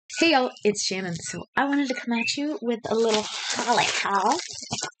Hey y'all, it's Shannon. So I wanted to come at you with a little holly haul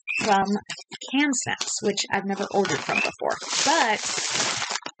from Kamsnaps, which I've never ordered from before. But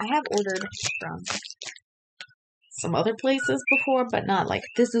I have ordered from some other places before, but not like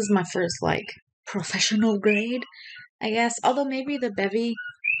this is my first like professional grade, I guess. Although maybe the Bevy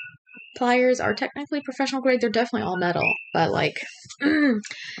pliers are technically professional grade, they're definitely all metal. But like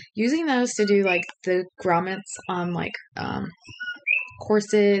using those to do like the grommets on like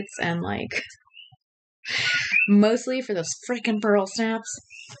corsets and like mostly for those freaking pearl snaps.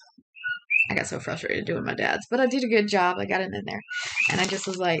 I got so frustrated doing my dad's, but I did a good job. I got it in there. And I just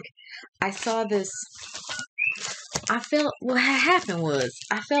was like, I saw this. What happened was,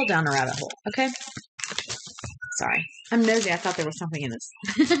 I fell down a rabbit hole, okay? Sorry. I'm nosy. I thought there was something in this.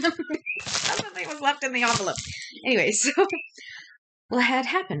 Something was left in the envelope. Anyway, so what had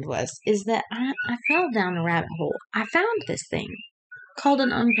happened is that I fell down a rabbit hole. I found this thing called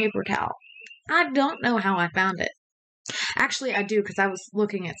an unpaper towel. I don't know how I found it. Actually, I do, because I was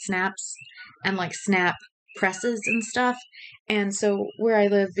looking at snaps and like snap presses and stuff. And so where I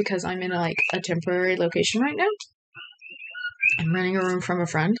live, because I'm in a temporary location right now, I'm renting a room from a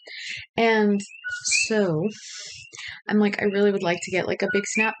friend. And so I'm like, I really would like to get like a big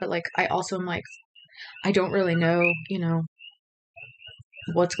snap, but like I also am like, I don't really know,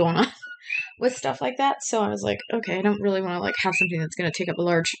 what's going on with stuff like that. So I was like, okay, I don't really want to like have something that's going to take up a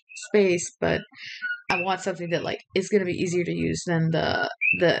large space, but I want something that like is going to be easier to use than the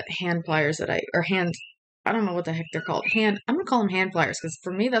hand pliers that I don't know what the heck they're called. I'm going to call them hand pliers, because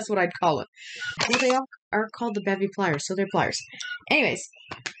for me, that's what I'd call it. Well, they all are called the Bevy pliers, so they're pliers. Anyways,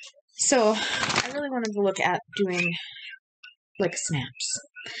 so I really wanted to look at doing like snaps.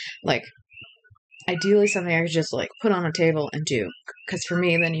 Like, ideally something I could just like put on a table and do. Because for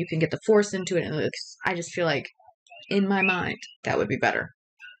me, then you can get the force into it, and I just feel like, in my mind, that would be better.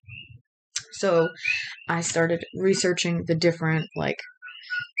 So I started researching the different like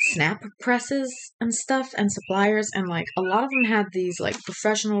snap presses and stuff and suppliers, and like a lot of them had these like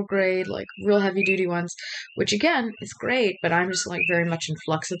professional grade, like real heavy duty ones, which again is great, but I'm just like very much in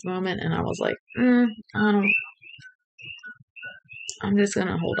flux at the moment, and I was like, I'm just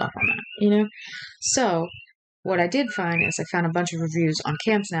gonna hold off on that, So what I did find is I found a bunch of reviews on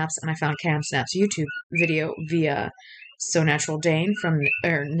Kamsnaps, and I found Kamsnaps YouTube video via So Natural Dane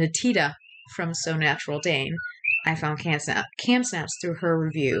Natita from So Natural Dane. I found Kamsnaps through her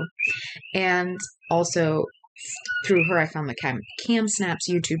review, and also through her I found the Kamsnaps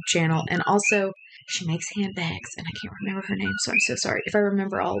YouTube channel, and also she makes handbags, and I can't remember her name, so I'm so sorry. If I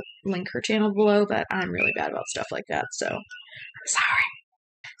remember, I'll link her channel below, but I'm really bad about stuff like that, so I'm sorry.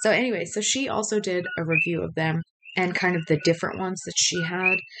 So anyway, so she also did a review of them and kind of the different ones that she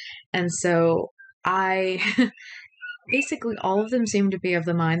had, and so basically all of them seem to be of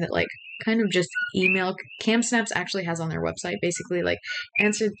the mind that like kind of just email. Kamsnaps actually has on their website basically like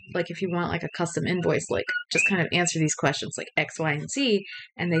answer, like if you want like a custom invoice, like just kind of answer these questions like X, Y, and Z,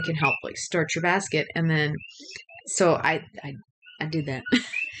 and they can help like start your basket. And then so I did that.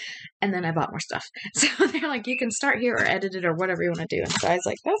 And then I bought more stuff. So they're like, you can start here or edit it or whatever you want to do. And so I was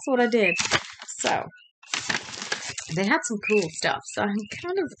like, that's what I did. So they had some cool stuff. So I'm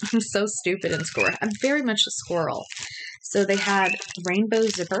so stupid and squirrel. I'm very much a squirrel. So they had rainbow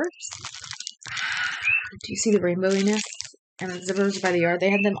zippers. Do you see the rainbowiness? And the zippers by the yard. They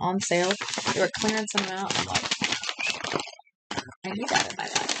had them on sale. They were clearancing them out. I'm like, I need that in my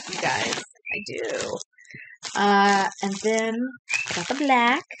life, you guys. I do. And then I got the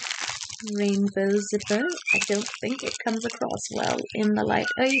black rainbow zipper. I don't think it comes across well in the light.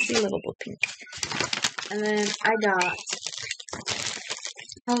 Oh, you see a little bit pink. And then I got,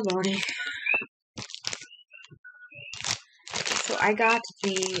 oh lordy. So I got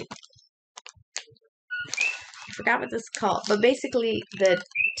I forgot what this is called, but basically the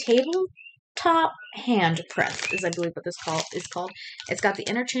tabletop hand press is, I believe, what this is called. It's got the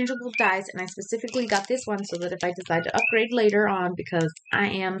interchangeable dies, and I specifically got this one so that if I decide to upgrade later on, because I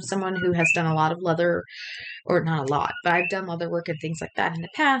am someone who has done a lot of leather, or not a lot, but I've done leather work and things like that in the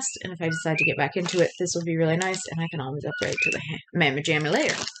past, and if I decide to get back into it, this will be really nice, and I can always upgrade to the Mamma Jammy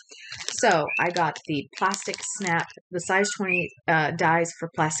later. So I got the plastic snap, the size 20 dies for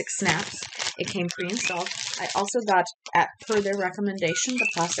plastic snaps. It came pre-installed. I also got, per their recommendation, the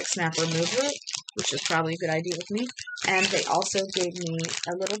plastic snap remover, which is probably a good idea with me. And they also gave me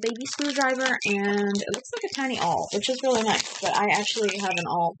a little baby screwdriver, and it looks like a tiny awl, which is really nice. But I actually have an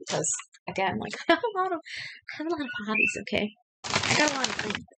awl because, again, like I have a lot of hobbies. Okay, I got a lot of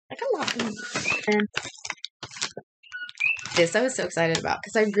things. And this I was so excited about,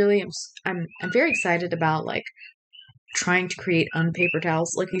 because I really am. I'm very excited about like trying to create unpaper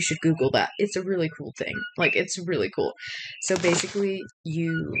towels. Like, you should Google that. It's a really cool thing. Like, it's really cool. So basically,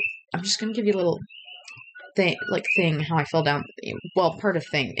 I'm just gonna give you a little thing how I fell down. Well, part of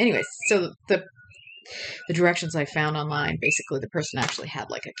thing. Anyways, so the directions I found online, basically the person actually had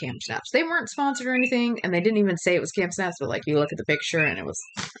like a Kamsnaps. They weren't sponsored or anything, and they didn't even say it was Kamsnaps, but like you look at the picture and that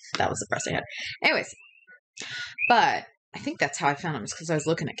was the press I had. Anyways, but I think that's how I found them, is because I was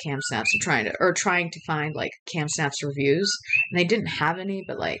looking at Kamsnaps and trying to find like Kamsnaps reviews, and they didn't have any,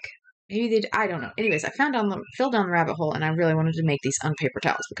 but like maybe I don't know. Anyways, I fell down the rabbit hole, and I really wanted to make these unpaper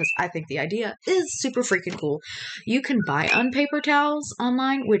towels because I think the idea is super freaking cool. You can buy unpaper towels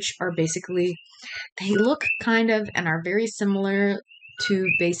online, which are basically, they look kind of and are very similar to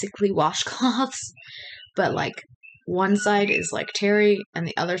basically washcloths, but like one side is like terry and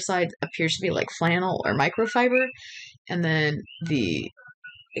the other side appears to be like flannel or microfiber. And then it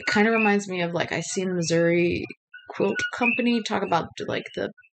kind of reminds me of, like, I seen Missouri Quilt Company talk about like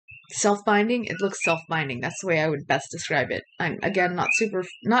the self-binding. It looks self-binding. That's the way I would best describe it. I'm, again, not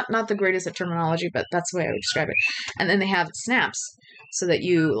the greatest at terminology, but that's the way I would describe it. And then they have snaps, so that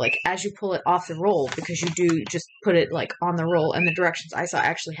you, like, as you pull it off the roll, because you do just put it like on the roll, and the directions I saw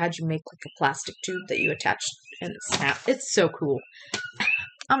actually had you make like a plastic tube that you attach and snap. It's so cool.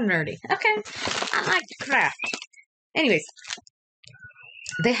 I'm nerdy. Okay. I like to craft. Anyways,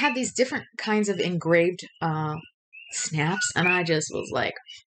 they had these different kinds of engraved snaps, and I just was like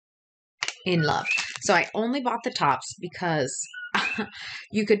in love. So I only bought the tops because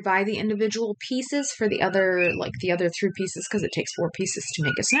you could buy the individual pieces for the other 3 pieces, because it takes 4 pieces to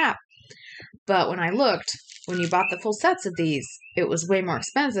make a snap. But when I looked, when you bought the full sets of these, it was way more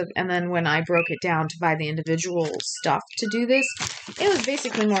expensive. And then when I broke it down to buy the individual stuff to do this, it was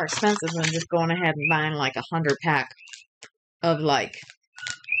basically more expensive than just going ahead and buying like 100 pack of like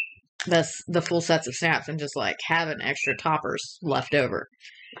the full sets of snaps and just like having extra toppers left over.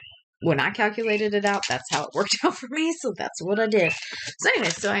 When I calculated it out, that's how it worked out for me, so that's what I did. So anyway,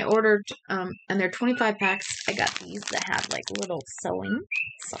 so I ordered, and they're 25 packs. I got these that have like a little sewing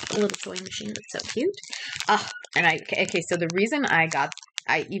machine that's so cute. Okay, so the reason I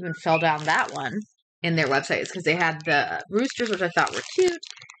even fell down that one in their website is because they had the roosters, which I thought were cute,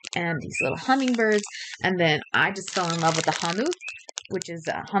 and these little hummingbirds, and then I just fell in love with the hanu, which is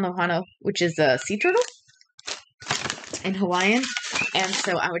hano, which is a sea turtle in Hawaiian. And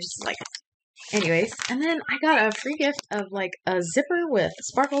so I was just like, anyways, and then I got a free gift of like a zipper with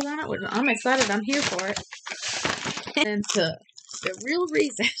sparkles on it, which I'm excited. I'm here for it. And the real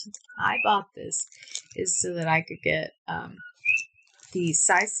reason I bought this is so that I could get the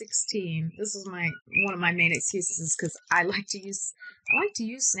size 16. This is one of my main excuses, is because I like to use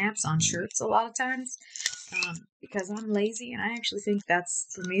snaps on shirts a lot of times, because I'm lazy, and I actually think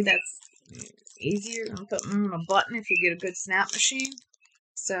that's easier than putting on a button if you get a good snap machine.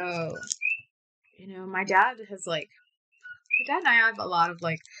 So, my dad and I have a lot of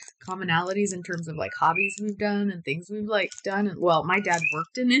like commonalities in terms of like hobbies we've done and things we've like done. And well, my dad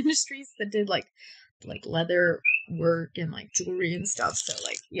worked in industries that did like leather work and like jewelry and stuff. So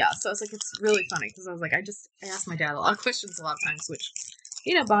like, yeah, so I was like, it's really funny because I was like, I asked my dad a lot of questions a lot of times, which,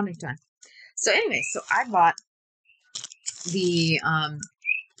 bonding time. So anyway, so I bought the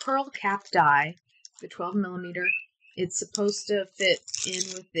pearl cap die, the 12 millimeter. It's supposed to fit in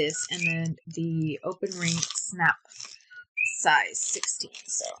with this, and then the open ring snap size 16.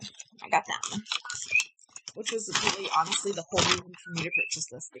 So I got that one, which was really honestly the whole reason for me to purchase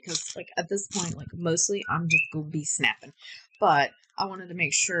this, because like at this point, like mostly I'm just gonna be snapping, but I wanted to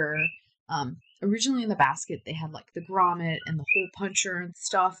make sure. Originally in the basket they had like the grommet and the hole puncher and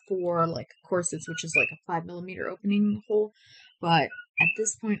stuff for like corsets, which is like a 5 millimeter opening hole. But at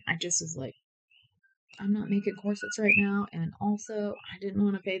this point, I just was like, I'm not making corsets right now, and also I didn't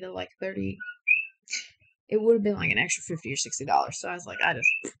want to pay the like 30. It would have been like an extra $50 or $60. So I was like, I just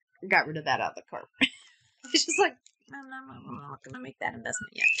got rid of that out of the cart. It's just like, I'm not gonna make that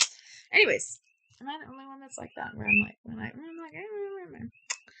investment yet. Anyways, am I the only one that's like that? Where I'm like,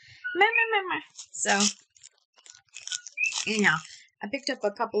 so anyhow, I picked up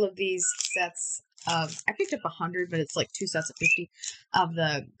a couple of these sets. I picked up 100, but it's like 2 sets of 50 of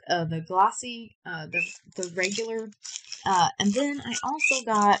the glossy, the regular, and then I also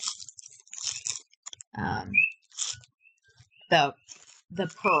got the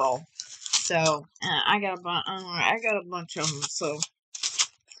pearl. So I got a bunch of them. So,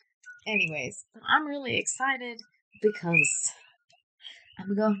 anyways, I'm really excited because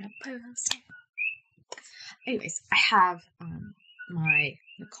I'm gonna post. Anyways, I have my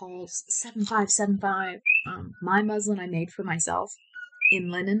Nicole's 7575 my muslin I made for myself in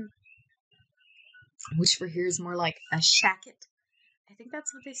linen. which for here is more like a shacket. I think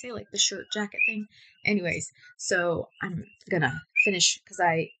that's what they say, like the shirt jacket thing. Anyways, so I'm gonna finish because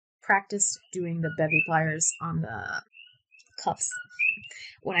I practiced doing the bevy pliers on the cuffs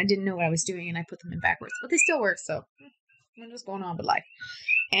when I didn't know what I was doing and I put them in backwards, but they still work, so I'm just going on with life.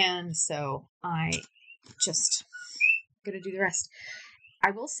 And so I just gonna do the rest.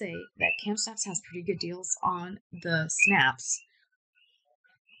 I will say that Kamsnaps has pretty good deals on the snaps,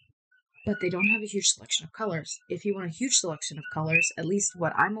 but they don't have a huge selection of colors. If you want a huge selection of colors, at least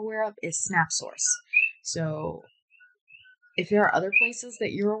what I'm aware of is SnapSource. So if there are other places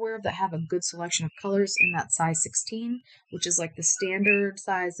that you're aware of that have a good selection of colors in that size 16, which is like the standard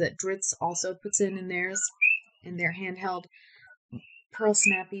size that Dritz also puts in theirs, in their handheld Pearl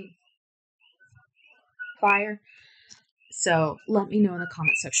Snappy plier. So let me know in the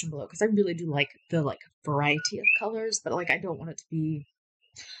comment section below, because I really do like the variety of colors, but I don't want it to be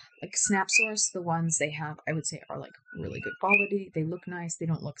like SnapSource. The ones they have, I would say, are like really good quality. They look nice. They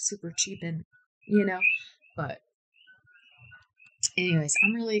don't look super cheap, and but anyways,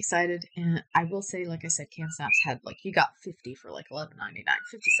 I'm really excited, and I will say, like I said, Kamsnaps had you got 50 for like $11.99,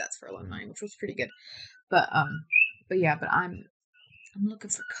 50 sets for $11.99, which was pretty good. But I'm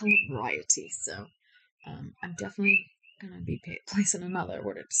looking for color variety, so I'm definitely gonna be placing another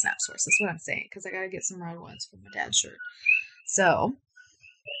order to SnapSource. That's what I'm saying, because I gotta get some red ones for my dad's shirt. So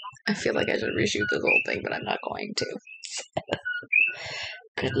I feel like I should reshoot this whole thing, but I'm not going to.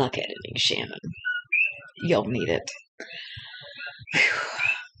 Good luck editing, Shannon. You'll need it.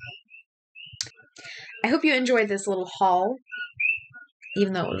 I hope you enjoyed this little haul,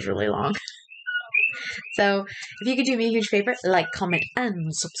 even though it was really long. So if you could do me a huge favor, like, comment,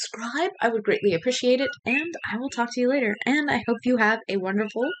 and subscribe, I would greatly appreciate it. And I will talk to you later. And I hope you have a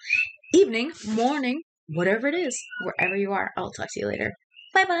wonderful evening, morning, whatever it is, wherever you are. I'll talk to you later.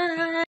 Bye-bye.